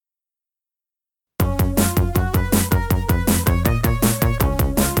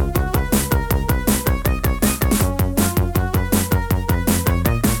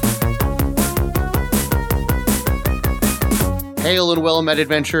Hail and well met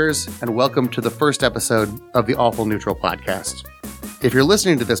adventurers, and welcome to the first episode of the Awful Neutral podcast. If you're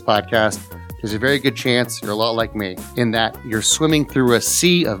listening to this podcast, there's a very good chance you're a lot like me, in that you're swimming through a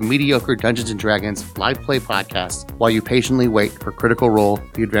sea of mediocre Dungeons & Dragons live play podcasts while you patiently wait for Critical Role,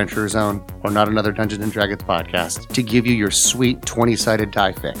 The Adventurer Zone, or Not Another Dungeons & Dragons podcast to give you your sweet 20-sided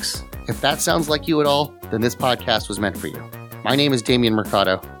die fix. If that sounds like you at all, then this podcast was meant for you. My name is Damian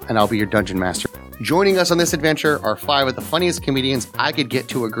Mercado, and I'll be your Dungeon Master. Joining us on this adventure are 5 of the funniest comedians I could get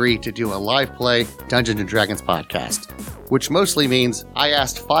to agree to do a live play Dungeons & Dragons podcast, which mostly means I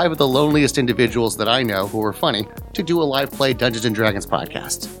asked 5 of the loneliest individuals that I know who are funny to do a live play Dungeons & Dragons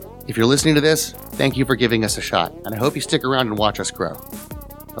podcast. If you're listening to this, thank you for giving us a shot, and I hope you stick around and watch us grow.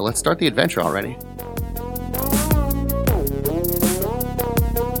 Now let's start the adventure already.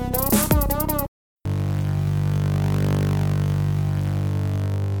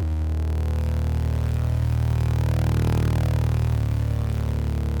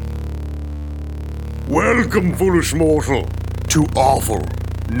 Welcome, foolish mortal, to Awful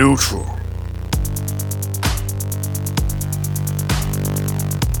Neutral.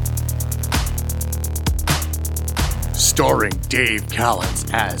 Starring Dave Callens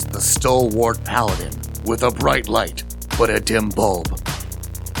as the stalwart paladin with a bright light but a dim bulb,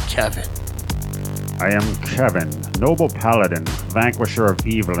 Kevin. I am Kevin, noble paladin, vanquisher of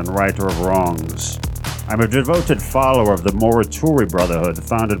evil and righter of wrongs. I'm a devoted follower of the Morituri Brotherhood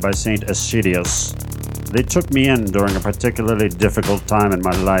founded by Saint Asidius. They took me in during a particularly difficult time in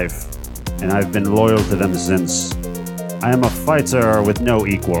my life, and I've been loyal to them since. I am a fighter with no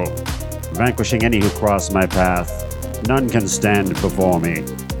equal, vanquishing any who cross my path. None can stand before me.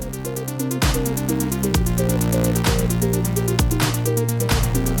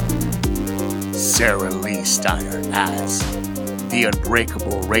 Sarah Lee Steiner as the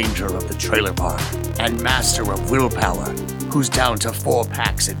unbreakable ranger of the trailer park and master of willpower who's down to 4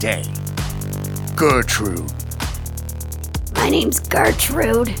 packs a day, Gertrude. My name's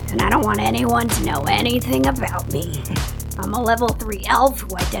Gertrude, and I don't want anyone to know anything about me. I'm a level 3 elf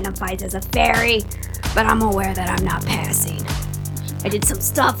who identifies as a fairy, but I'm aware that I'm not passing. I did some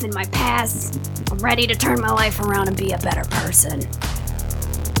stuff in my past. I'm ready to turn my life around and be a better person.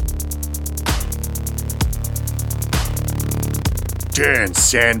 Dan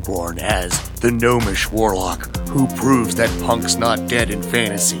Sanborn as the gnomish warlock who proves that punk's not dead in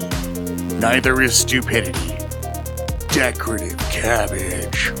fantasy. Neither is stupidity. Decorative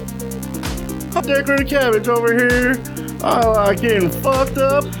Cabbage. Decorative Cabbage over here. I like getting fucked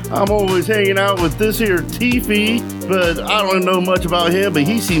up. I'm always hanging out with this here Tiffy, but I don't know much about him, but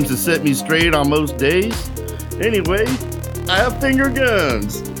he seems to set me straight on most days. Anyway, I have finger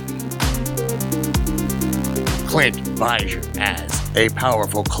guns. Clint Viger as a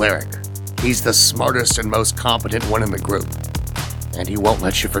powerful cleric. He's the smartest and most competent one in the group, and he won't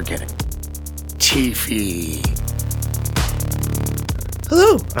let you forget it. Tiffy.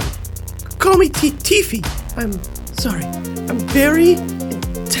 Hello, call me Tiffy. I'm sorry. I'm very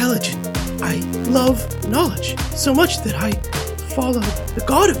intelligent. I love knowledge so much that I follow the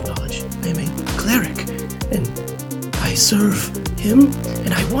god of knowledge. I am a cleric, and I serve him,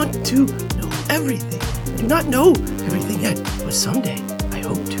 and I want to know everything. I do not know everything yet, but someday I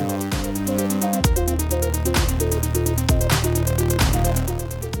hope to.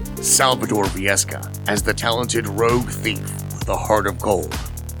 Salvador Viesca as the talented rogue thief with a heart of gold.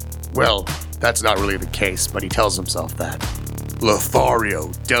 Well, that's not really the case, but he tells himself that.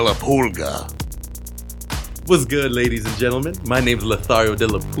 Lothario de la Pulga. What's good, ladies and gentlemen? My name is Lothario de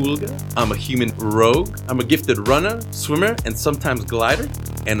la Pulga. I'm a human rogue. I'm a gifted runner, swimmer, and sometimes glider,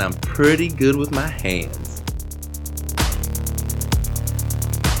 and I'm pretty good with my hands.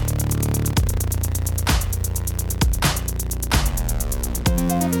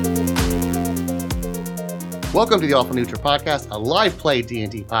 Welcome to the Awful Neutral podcast, a live play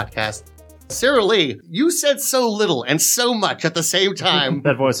D&D podcast. Sarah Lee, you said so little and so much at the same time.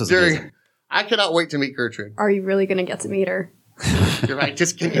 That voice is amazing. I cannot wait to meet Gertrude. Are you really going to get to meet her? You're right.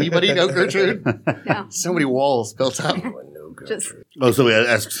 Just can anybody know Gertrude? No. So many walls built up. Just Oh, so we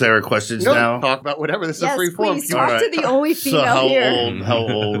ask Sarah questions now? Talk about whatever. This is yes, a free form. please talk to the only female So how here. how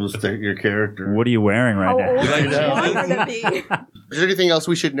old is your character? What are you wearing right How now? old Like do you want her to be? Is there anything else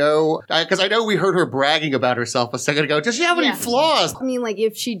we should know? Because I know we heard her bragging about herself a second ago. Does she have any Yeah. flaws? I mean, like,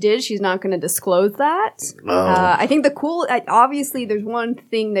 if she did, she's not going to disclose that. Oh. I think obviously, there's one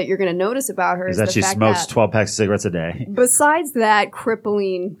thing that you're going to notice about her Is that the she fact smokes that 12 packs of cigarettes a day. besides that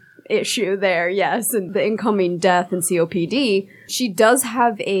crippling issue there, yes, and the incoming death and COPD, she does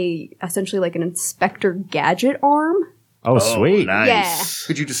have essentially like an Inspector Gadget arm. Oh, sweet. Nice.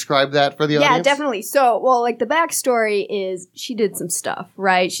 Could you describe that for the Yeah, audience? definitely. So, well, like the backstory is she did some stuff,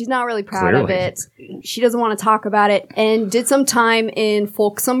 right? She's not really proud of Clearly. it. She doesn't want to talk about it and did some time in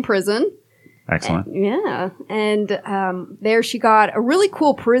Folksam prison. Excellent. Yeah. And there she got a really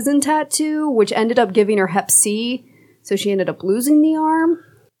cool prison tattoo, which ended up giving her Hep C. So she ended up losing the arm.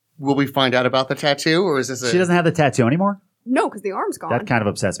 Will we find out about the tattoo, or is this She doesn't have the tattoo anymore? No, because the arm's gone. That kind of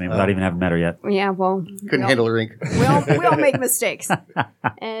upsets me without even having met her yet. Yeah, well. couldn't handle her ink? We all make mistakes.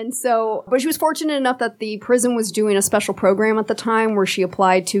 And so, but she was fortunate enough that the prison was doing a special program at the time where she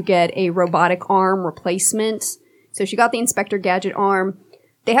applied to get a robotic arm replacement. So she got the Inspector Gadget arm.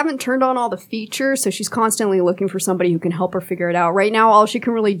 They haven't turned on all the features, so she's constantly looking for somebody who can help her figure it out. Right now, all she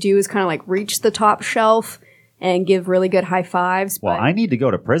can really do is kind of like reach the top shelf and give really good high fives. Well, but I need to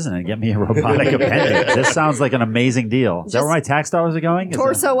go to prison and get me a robotic appendage. This sounds like an amazing deal. Is that Just where my tax dollars are going? Is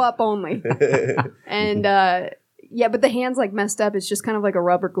torso up only. And yeah, but the hand's like messed up. It's just kind of like a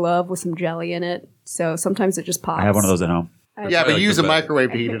rubber glove with some jelly in it. So sometimes it just pops. I have one of those at home. Yeah, but like use the a best.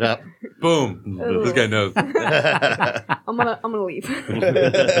 microwave to heat it up. Boom. This guy knows. I'm gonna leave.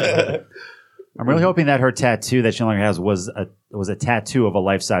 I'm really hoping that her tattoo that she no longer has was a tattoo of a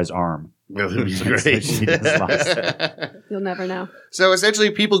life-size arm. That would be She great. just lost. You'll never know. So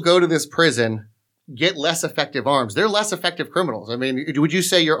essentially, people go to this prison, get less effective arms. They're less effective criminals. I mean, would you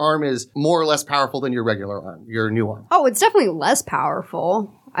say your arm is more or less powerful than your regular arm, your new arm? Oh, it's definitely less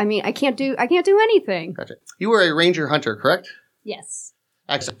powerful. I mean, I can't do anything. Gotcha. You were a ranger hunter, correct? Yes.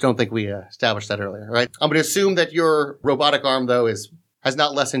 Actually, I don't think we established that earlier, right? I'm going to assume that your robotic arm, though, has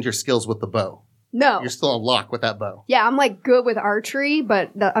not lessened your skills with the bow. No. You're still on lock with that bow. Yeah, I'm like good with archery,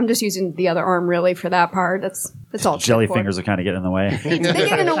 but I'm just using the other arm really for that part. That's all. Jelly straightforward. fingers are kind of getting in the way. They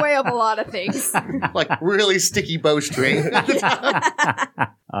get in the way of a lot of things. Like really sticky bowstring.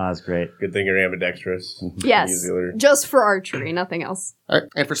 That's great. Good thing you're ambidextrous. Yes, Use the other- just for archery, nothing else. All right.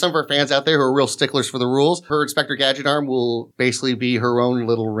 And for some of our fans out there who are real sticklers for the rules, her Inspector Gadget arm will basically be her own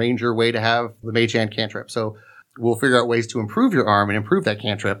little ranger way to have the Mage Hand cantrip. So we'll figure out ways to improve your arm and improve that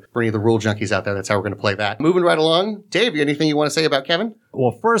cantrip. For any of the rule junkies out there, that's how we're going to play that. Moving right along. Dave, anything you want to say about Kevin?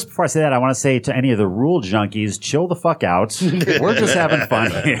 Well, first, before I say that, I want to say to any of the rule junkies, chill the fuck out. We're just having fun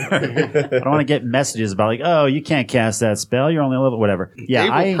here. I don't want to get messages about like, oh, you can't cast that spell. You're only a level, whatever. Yeah,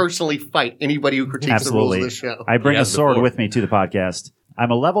 Dave will personally fight anybody who critiques the rules absolutely. of this show. I bring He a has sword before. with me to the podcast.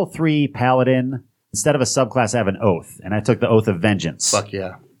 I'm a level 3 paladin. Instead of a subclass, I have an oath, and I took the Oath of Vengeance. Fuck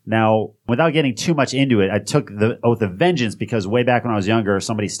yeah. Now, without getting too much into it, I took the Oath of Vengeance because way back when I was younger,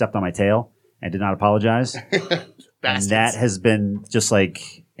 somebody stepped on my tail and did not apologize. And Bastards. that has been just like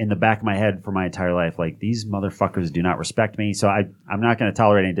in the back of my head for my entire life. Like, these motherfuckers do not respect me. So I'm not going to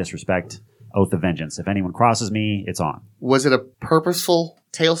tolerate any disrespect. Oath of Vengeance. If anyone crosses me, it's on. Was it a purposeful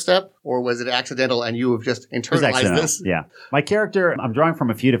tail step or was it accidental and you have just It was internalized accidental. this? Yeah. My character, I'm drawing from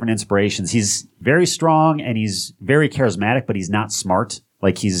a few different inspirations. He's very strong and he's very charismatic, but he's not smart.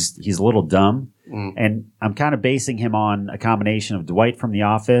 Like he's a little dumb. And I'm kind of basing him on a combination of Dwight from The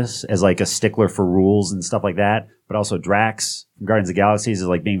Office as like a stickler for rules and stuff like that, but also Drax from Guardians of the Galaxy is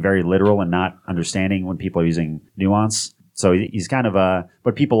like being very literal and not understanding when people are using nuance. So he's kind of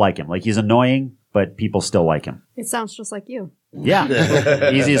but people like him. Like he's annoying, but people still like him. It sounds just like you.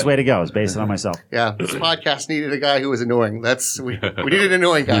 Yeah. Easiest way to go is based it on myself. Yeah, this podcast needed a guy who was annoying. We needed an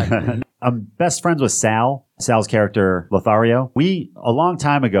annoying guy. I'm best friends with Sal's character, Lothario. We, a long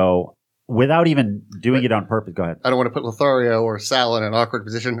time ago, without even doing it on purpose, go ahead. I don't want to put Lothario or Sal in an awkward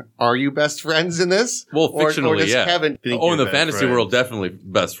position. Are you best friends in this? Well, or fictionally, does yeah. Kevin Oh, in the best fantasy friends. world, definitely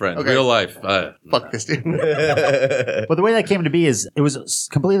best friends. Okay. Real life, fuck this dude? But the way that came to be is it was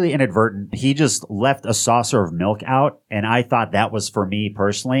completely inadvertent. He just left a saucer of milk out, and I thought that was for me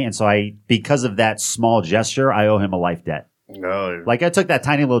personally. And so because of that small gesture, I owe him a life debt. No. Like I took that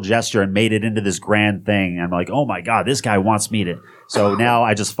tiny little gesture and made it into this grand thing. I'm like, oh my God, this guy wants me to. So now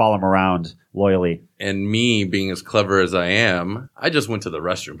I just follow him around loyally. and me being as clever as I am, I just went to the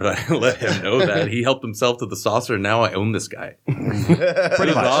restroom, but I let him know that. He helped himself to the saucer, and now I own this guy.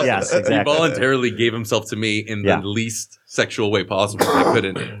 Pretty much, Awesome. yes, He exactly. voluntarily gave himself to me in Yeah. the least sexual way possible. I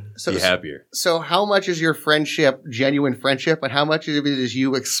couldn't be happier. So how much is your friendship genuine friendship, and how much of it is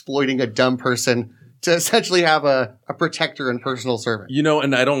you exploiting a dumb person to essentially have a protector and personal servant? You know,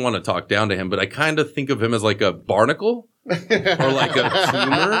 and I don't want to talk down to him, but I kind of think of him as like a barnacle or like a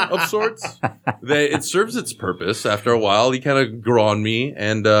tumor of sorts. That it serves its purpose. After a while, he kind of grew on me,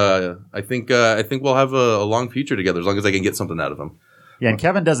 and I think we'll have a long future together as long as I can get something out of him. Yeah, and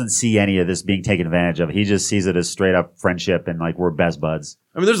Kevin doesn't see any of this being taken advantage of. He just sees it as straight up friendship and like we're best buds.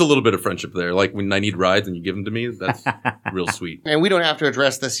 I mean, there's a little bit of friendship there. Like when I need rides and you give them to me, that's real sweet. And we don't have to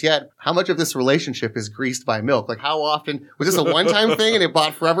address this yet. How much of this relationship is greased by milk? Like how often, was this a one-time thing and it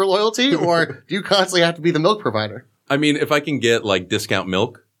bought forever loyalty? Or do you constantly have to be the milk provider? I mean, if I can get like discount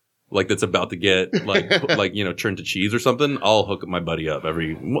milk, like that's about to get like turned to cheese or something, I'll hook my buddy up at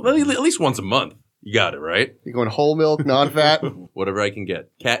least once a month. You got it, right? You're going whole milk, non-fat? Whatever I can get.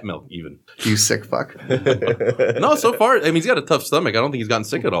 Cat milk, even. You sick fuck. No, so far, I mean, he's got a tough stomach. I don't think he's gotten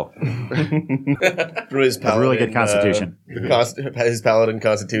sick at all. Through his paladin, really good constitution. His paladin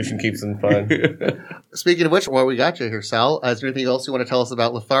constitution keeps him fine. Speaking of which, while we got you here, Sal, is there anything else you want to tell us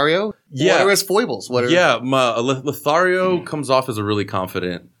about Lothario? Yeah. What are his foibles? Lothario comes off as a really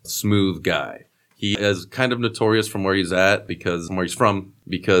confident, smooth guy. He is kind of notorious from where he's at because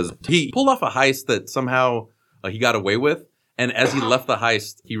he pulled off a heist that somehow he got away with. And as he left the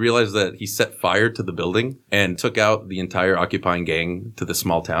heist, he realized that he set fire to the building and took out the entire occupying gang to this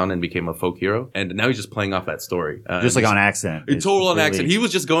small town and became a folk hero. And now he's just playing off that story. Just like on accident. Total on accident. He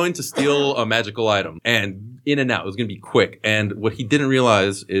was just going to steal a magical item and in and out. It was going to be quick. And what he didn't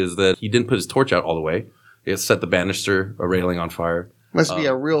realize is that he didn't put his torch out all the way. It set the banister, a railing on fire. Must be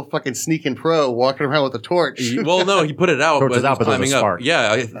a real fucking sneaking pro walking around with a torch. Well, no, he put it out, but he was climbing up. Spark.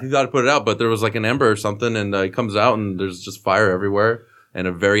 Yeah, he thought to put it out, but there was like an ember or something, and he comes out, and there's just fire everywhere, and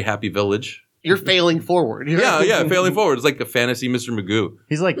a very happy village. You're failing forward. Yeah, failing forward. It's like a fantasy Mr. Magoo.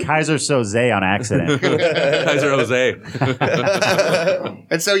 He's like Kaiser Soze on accident. Kaiser Jose.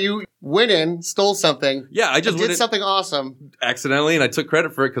 And so you went in, stole something. Yeah, I just did something awesome. Accidentally, and I took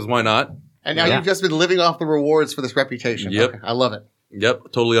credit for it, because why not? And now you've just been living off the rewards for this reputation. Yep. Okay, I love it.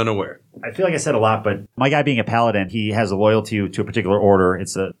 Yep, totally unaware. I feel like I said a lot, but my guy being a paladin, he has a loyalty to a particular order.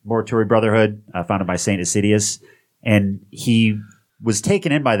 It's the Morituri Brotherhood, founded by Saint Assidius. And he was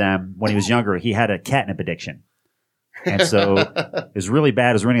taken in by them when he was younger. He had a catnip addiction. And so it was really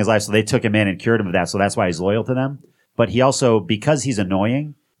bad. It was ruining his life. So they took him in and cured him of that. So that's why he's loyal to them. But he also, because he's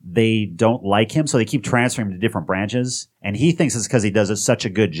annoying, they don't like him. So they keep transferring him to different branches. And he thinks it's because he does such a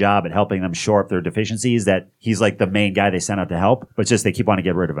good job at helping them shore up their deficiencies that he's like the main guy they sent out to help. But it's just they keep wanting to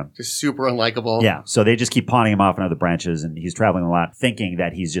get rid of him. Just super unlikable. Yeah. So they just keep pawning him off in other branches. And he's traveling a lot thinking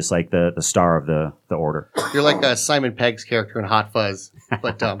that he's just like the star of the order. You're like Simon Pegg's character in Hot Fuzz,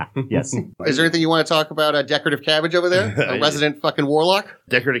 but dumb. Yes. Is there anything you want to talk about Decorative Cabbage over there? A resident fucking warlock?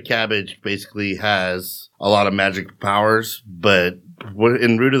 Decorative Cabbage basically has a lot of magic powers, but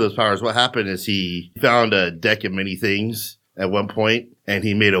in root of those powers, what happened is he found a deck of many things at one point, and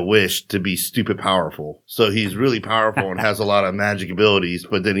he made a wish to be stupid powerful. So he's really powerful and has a lot of magic abilities,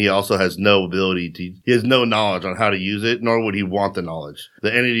 but then he also has no he has no knowledge on how to use it, nor would he want the knowledge.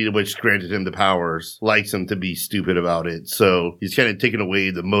 The entity which granted him the powers likes him to be stupid about it. So he's kind of taken away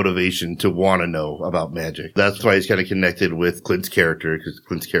the motivation to want to know about magic. That's why he's kind of connected with Clint's character, because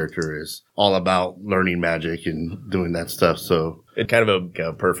Clint's character is all about learning magic and doing that stuff. So it's kind of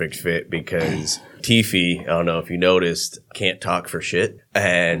a perfect fit because Tiffy, I don't know if you noticed, can't talk for shit.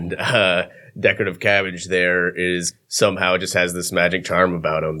 And Decorative Cabbage there is somehow just has this magic charm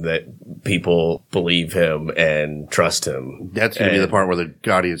about him that people believe him and trust him. That's going to be the part where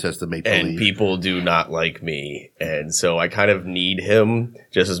the audience has to make believe. And people do not like me. And so I kind of need him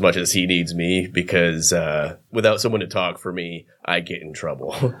just as much as he needs me because without someone to talk for me, I get in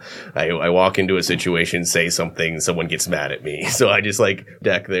trouble. I walk into a situation, say something, someone gets mad at me. So I just like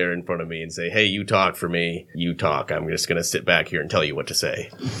Deck there in front of me and say, hey, you talk for me. You talk. I'm just going to sit back here and tell you what to say.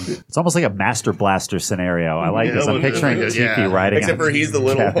 It's almost like a Master Blaster scenario. I like this. I'm picturing Tiffy riding. Except for he's the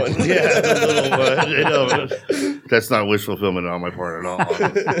little one. Yeah, the little one. You know, that's not wish fulfillment on my part at all.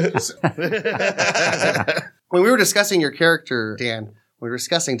 When we were discussing your character, Dan, when we were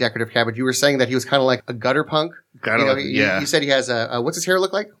discussing Decorative Cabbage, you were saying that he was kind of like a gutter punk. You said he has what's his hair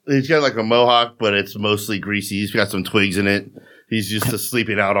look like? He's got like a mohawk, but it's mostly greasy. He's got some twigs in it. He's just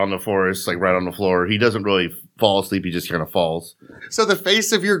sleeping out on the forest, like right on the floor. He doesn't really fall asleep. He just kind of falls. So the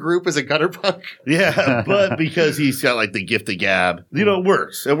face of your group is a gutter punk? Yeah, but because he's got like the gift of gab, it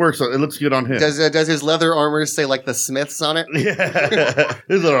works. It works. It looks good on him. Does his leather armor say like the Smiths on it? Yeah.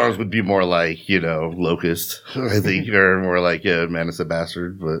 His leather armors would be more like, Locust, I think, or more like Manus the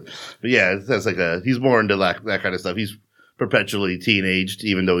Bastard. But yeah, that's like he's more into that kind of stuff. He's perpetually teenaged,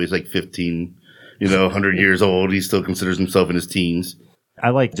 even though he's like 15, 100 years old. He still considers himself in his teens. I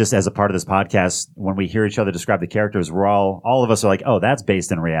like just as a part of this podcast, when we hear each other describe the characters, all of us are like, oh, that's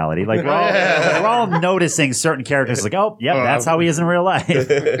based in reality. Like we're all noticing certain characters like, oh, yep, that's how he is in real life.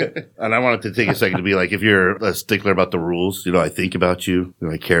 And I wanted to take a second to be like, if you're a stickler about the rules, I think about you.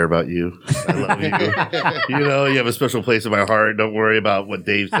 I care about you. I love you. You have a special place in my heart. Don't worry about what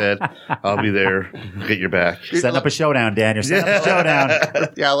Dave said. I'll be there. Get your back. Setting up a showdown, Dan. You're setting up a showdown.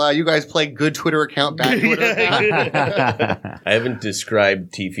 Yeah, you guys play good Twitter account, bad Twitter account. I haven't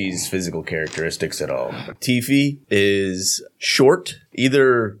described Tifi's physical characteristics at all. Tifi is short,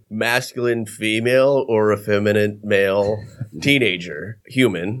 either masculine female or effeminate male teenager,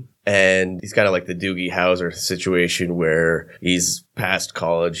 human. And he's kind of like the Doogie Howser situation where he's past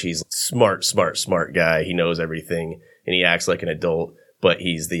college. He's smart guy. He knows everything and he acts like an adult. But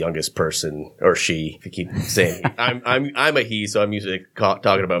he's the youngest person, or she. If you keep saying he. I'm a he, so I'm usually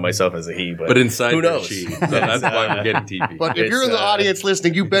talking about myself as a he. But inside, who knows? She. So that's why we're getting TV. But if you're in the audience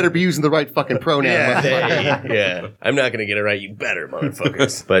listening, you better be using the right fucking pronoun. Yeah. I'm not gonna get it right. You better,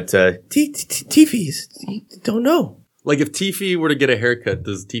 motherfuckers. But Tifi, you don't know. Like if Tifi were to get a haircut,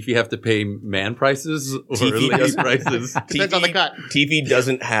 does Tifi have to pay man prices or lady prices? Depends on the cut. Tifi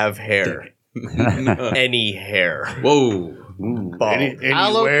doesn't have hair. Any hair. Whoa.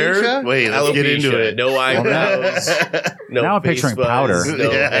 Alopecia? Wait, let's get into it. No eyebrows. No now I'm face picturing fuzz, powder. No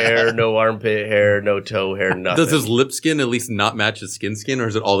hair, no armpit hair, no toe hair, nothing. Does his lip skin at least not match his skin, or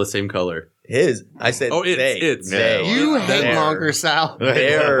is it all the same color? I said it's. they. You hate monger, Sal.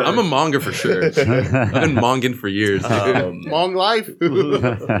 Hair. I'm a monger for sure. I've been monging for years. Long life.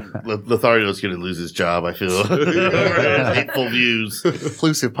 Lothario's going to lose his job, I feel. Hateful views.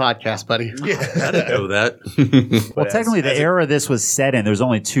 Inclusive podcast, buddy. I didn't know that. Well, technically, the era this was set in, there's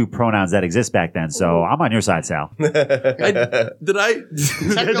only two pronouns that exist back then. So I'm on your side, Sal.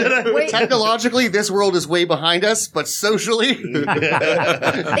 Technologically, this world is way behind us, but socially,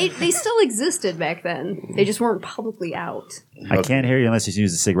 They still existed back then. They just weren't publicly out. I can't hear you unless you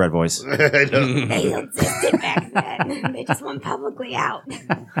use a cigarette voice. They existed back then. They just weren't publicly out.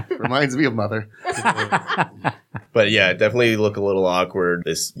 reminds me of Mother. But yeah, definitely look a little awkward.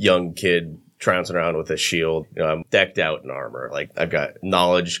 This young kid trouncing around with a shield. I'm decked out in armor. Like I've got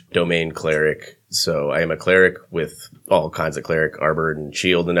knowledge, domain cleric. So I am a cleric with all kinds of cleric armor and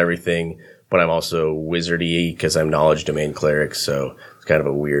shield and everything. But I'm also wizardy because I'm knowledge domain cleric. So it's kind of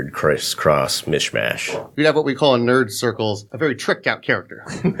a weird crisscross mishmash. We'd have what we call in nerd circles a very tricked out character.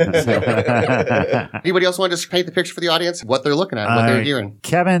 Anybody else want to just paint the picture for the audience? What they're looking at, what they're hearing.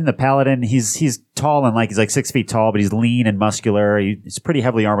 Kevin, the paladin, he's tall and he's like 6 feet tall, but he's lean and muscular. He's pretty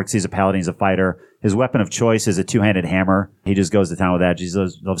heavily armored because he's a paladin. He's a fighter. His weapon of choice is a two-handed hammer. He just goes to town with that. He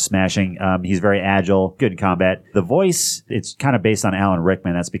loves smashing. He's very agile, good in combat. The voice, it's kind of based on Alan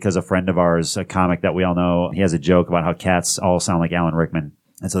Rickman. That's because a friend of ours, a comic that we all know, he has a joke about how cats all sound like Alan Rickman.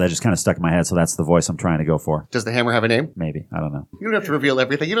 And so that just kind of stuck in my head. So that's the voice I'm trying to go for. Does the hammer have a name? Maybe. I don't know. You don't have to reveal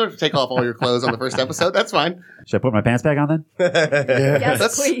everything. You don't have to take off all your clothes on the first episode. That's fine. Should I put my pants back on then?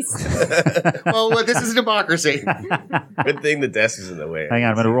 Yes, please. Well, this is a democracy. Good thing the desk is in the way. Hang on.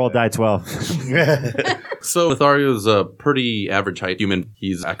 I'm going to roll die 12. So Lothario's a pretty average height human.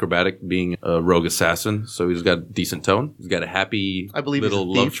 He's acrobatic, being a rogue assassin. So he's got a decent tone. He's got a happy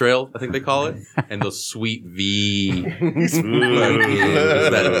little love trail, I think they call it. And those sweet V.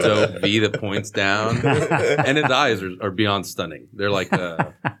 That dope V that points down. And his eyes are beyond stunning. They're like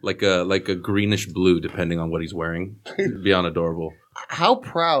a greenish blue, depending on what he's wearing. Beyond adorable. How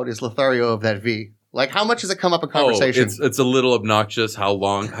proud is Lothario of that V? Like, how much does it come up in conversation? It's a little obnoxious how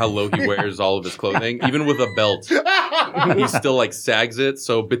low he wears all of his clothing. Even with a belt, he still like sags it.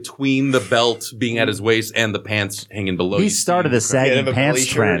 So between the belt being at his waist and the pants hanging below, he started the sagging pants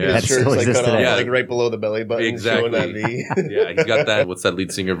trend that still exists today. Like right below the belly button. Exactly. Showing that V. Yeah, he's got that. What's that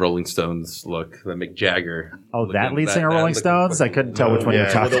lead singer of Rolling Stones look? That Mick Jagger. Oh, that lead singer of Rolling Stones? I couldn't tell which one you were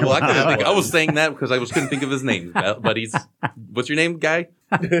talking about. I was saying that because I couldn't think of his name. Buddies, what's your name, guy?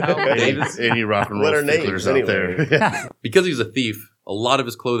 Davis. Any rock and roll sticklers out there. Because he's a thief, a lot of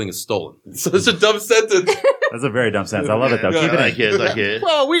his clothing is stolen. Such a dumb sentence. That's a very dumb sentence. I love it though. Keep it I like it.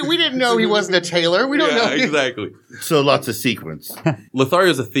 Well, we didn't know he wasn't a tailor. We don't know. Exactly. So lots of sequence.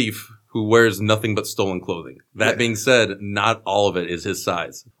 Lothario's a thief who wears nothing but stolen clothing. That being said, not all of it is his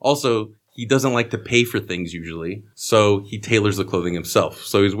size. Also, he doesn't like to pay for things usually, so he tailors the clothing himself.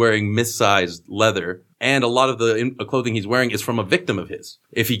 So he's wearing missized leather, and a lot of the clothing he's wearing is from a victim of his.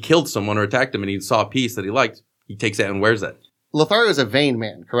 If he killed someone or attacked him and he saw a piece that he liked, he takes it and wears that. Lothario is a vain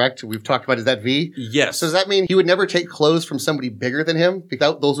man, correct? We've talked about, is that V? Yes. So does that mean he would never take clothes from somebody bigger than him?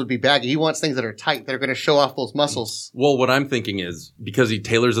 Because those would be baggy. He wants things that are tight, that are going to show off those muscles. Well, what I'm thinking is, because he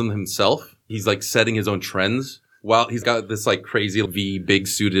tailors them himself, he's like setting his own trends. while he's got this like crazy V big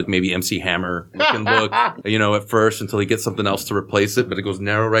suited, maybe MC Hammer looking look, at first until he gets something else to replace it, but it goes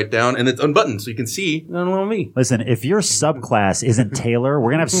narrow right down and it's unbuttoned so you can see me. Listen, if your subclass isn't Taylor,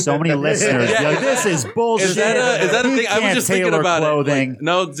 we're gonna have so many listeners be like, "This is bullshit." Is that a thing? I was just thinking about clothing. it. Like,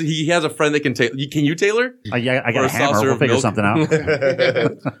 no, he has a friend that can tailor. Can you tailor? Yeah, I got a hammer. We'll figure something out.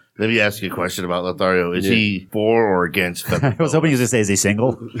 Let me ask you a question about Lothario. Is he for or against feather I was hoping you were going to say, is he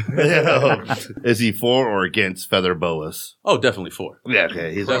single? Is he for or against feather boas? Oh, definitely for. Yeah,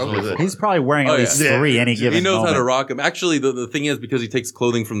 okay. He's probably wearing at least 3 any given He knows moment. how to rock them. Actually, the thing is, because he takes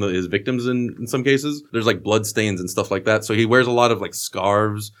clothing from his victims in some cases, there's like blood stains and stuff like that. So he wears a lot of like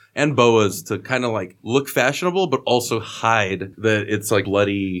scarves and boas to kind of like look fashionable, but also hide that it's like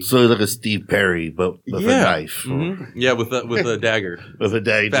bloody. So he's like a Steve Perry, but with a knife. Mm-hmm. Yeah, with a dagger. With a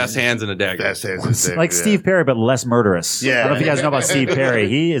dagger. Fast hands and a dagger. Fast hands and a dagger. Like Steve Perry, but less murderous. Yeah. I don't know if you guys know about Steve Perry.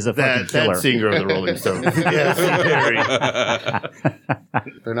 He is a fucking killer. That singer of the Rolling Stones. Yeah, Steve Perry.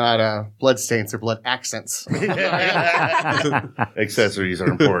 They're not blood stains, they're blood accents. Accessories are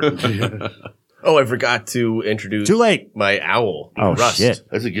important. Oh, I forgot to introduce Too late. my owl. Oh, Rust. shit.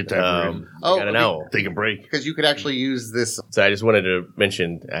 That's a good time for him. Oh, got an okay. owl. Take a break. Because you could actually use this. So I just wanted to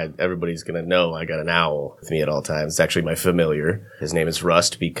mention, everybody's going to know I got an owl with me at all times. It's actually my familiar. His name is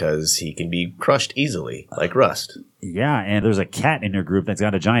Rust because he can be crushed easily, like rust. Yeah, and there's a cat in your group that's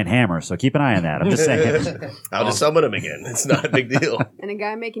got a giant hammer, so keep an eye on that. I'm just saying. I'll just summon him again. It's not a big deal. And a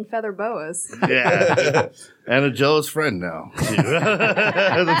guy making feather boas. Yeah. And a jealous friend now. That's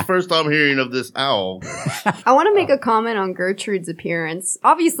the first time hearing of this owl. I want to make a comment on Gertrude's appearance.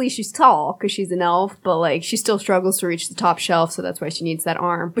 Obviously, she's tall because she's an elf, but like she still struggles to reach the top shelf, so that's why she needs that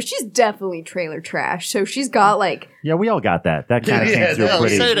arm. But she's definitely trailer trash. So she's got like. Yeah, we all got that. That kind of came through no,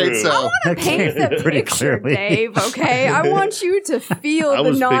 pretty. say it ain't so. That Paint came the pretty picture, clearly. Dave, okay? I want you to feel I the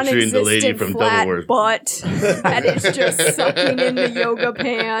was picturing the lady non-existent from flat Double butt that is just sucking in the yoga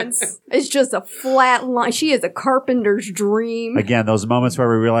pants. It's just a flat line. She is a carpenter's dream. Again, those moments where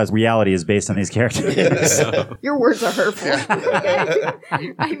we realize reality is based on these characters. Your words are hurtful.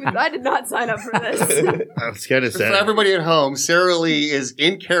 Okay? I did not sign up for this. That's kind of For sad. everybody at home, Sarah Lee is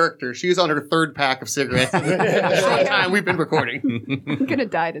in character. She's on her 3rd pack of cigarettes. The short time we've been recording. I'm gonna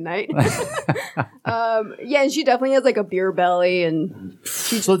die tonight. Yeah, and she definitely has like a beer belly, and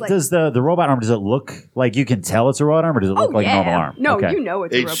she's So like, does the robot arm, does it look like you can tell it's a robot arm, or does it look like a normal arm? No, Okay. you know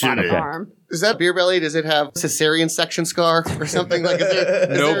it's a It robotic shouldn't. arm. Is that beer belly? Does it have cesarean section scar or something? Like,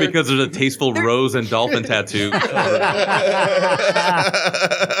 No, because there's a tasteful rose and dolphin tattoo.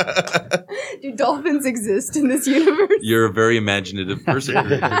 Do dolphins exist in this universe? You're a very imaginative person.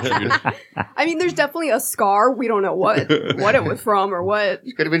 I mean, there's definitely a scar. We don't know what it was from or what.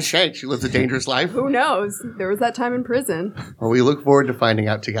 Could have been shanked. She lives a dangerous life. Who knows? There was that time in prison. Well, we look forward to finding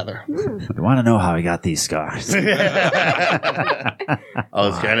out together. You want to know how he got these scars? I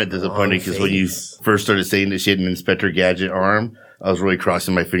was kind of disappointed because when you first started saying that she had an Inspector Gadget arm, I was really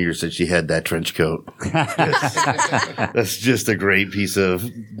crossing my fingers that she had that trench coat. That's just a great piece of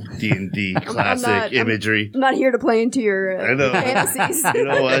D&D classic imagery. I'm not here to play into your I know. fantasies. You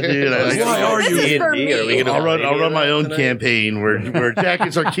know what, dude? Why are you? This is for D&D? Are we me. gonna I'll play run my own tonight? campaign where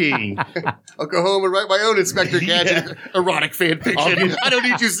jackets are king. I'll go home and write my own Inspector Gadget erotic fan fiction. I don't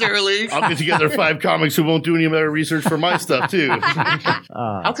need you, Sarah Lee. I'll get together 5 comics who won't do any better research for my stuff, too.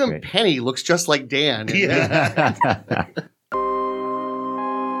 How come Penny looks just like Dan? Yeah.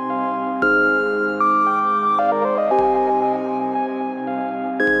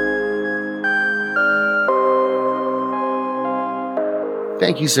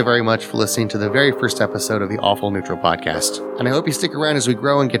 Thank you so very much for listening to the very first episode of the Awful Neutral podcast. And I hope you stick around as we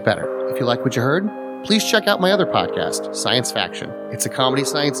grow and get better. If you like what you heard, please check out my other podcast, Science Faction. It's a comedy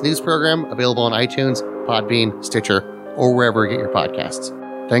science news program available on iTunes, Podbean, Stitcher, or wherever you get your podcasts.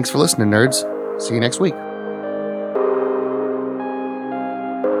 Thanks for listening, nerds. See you next week.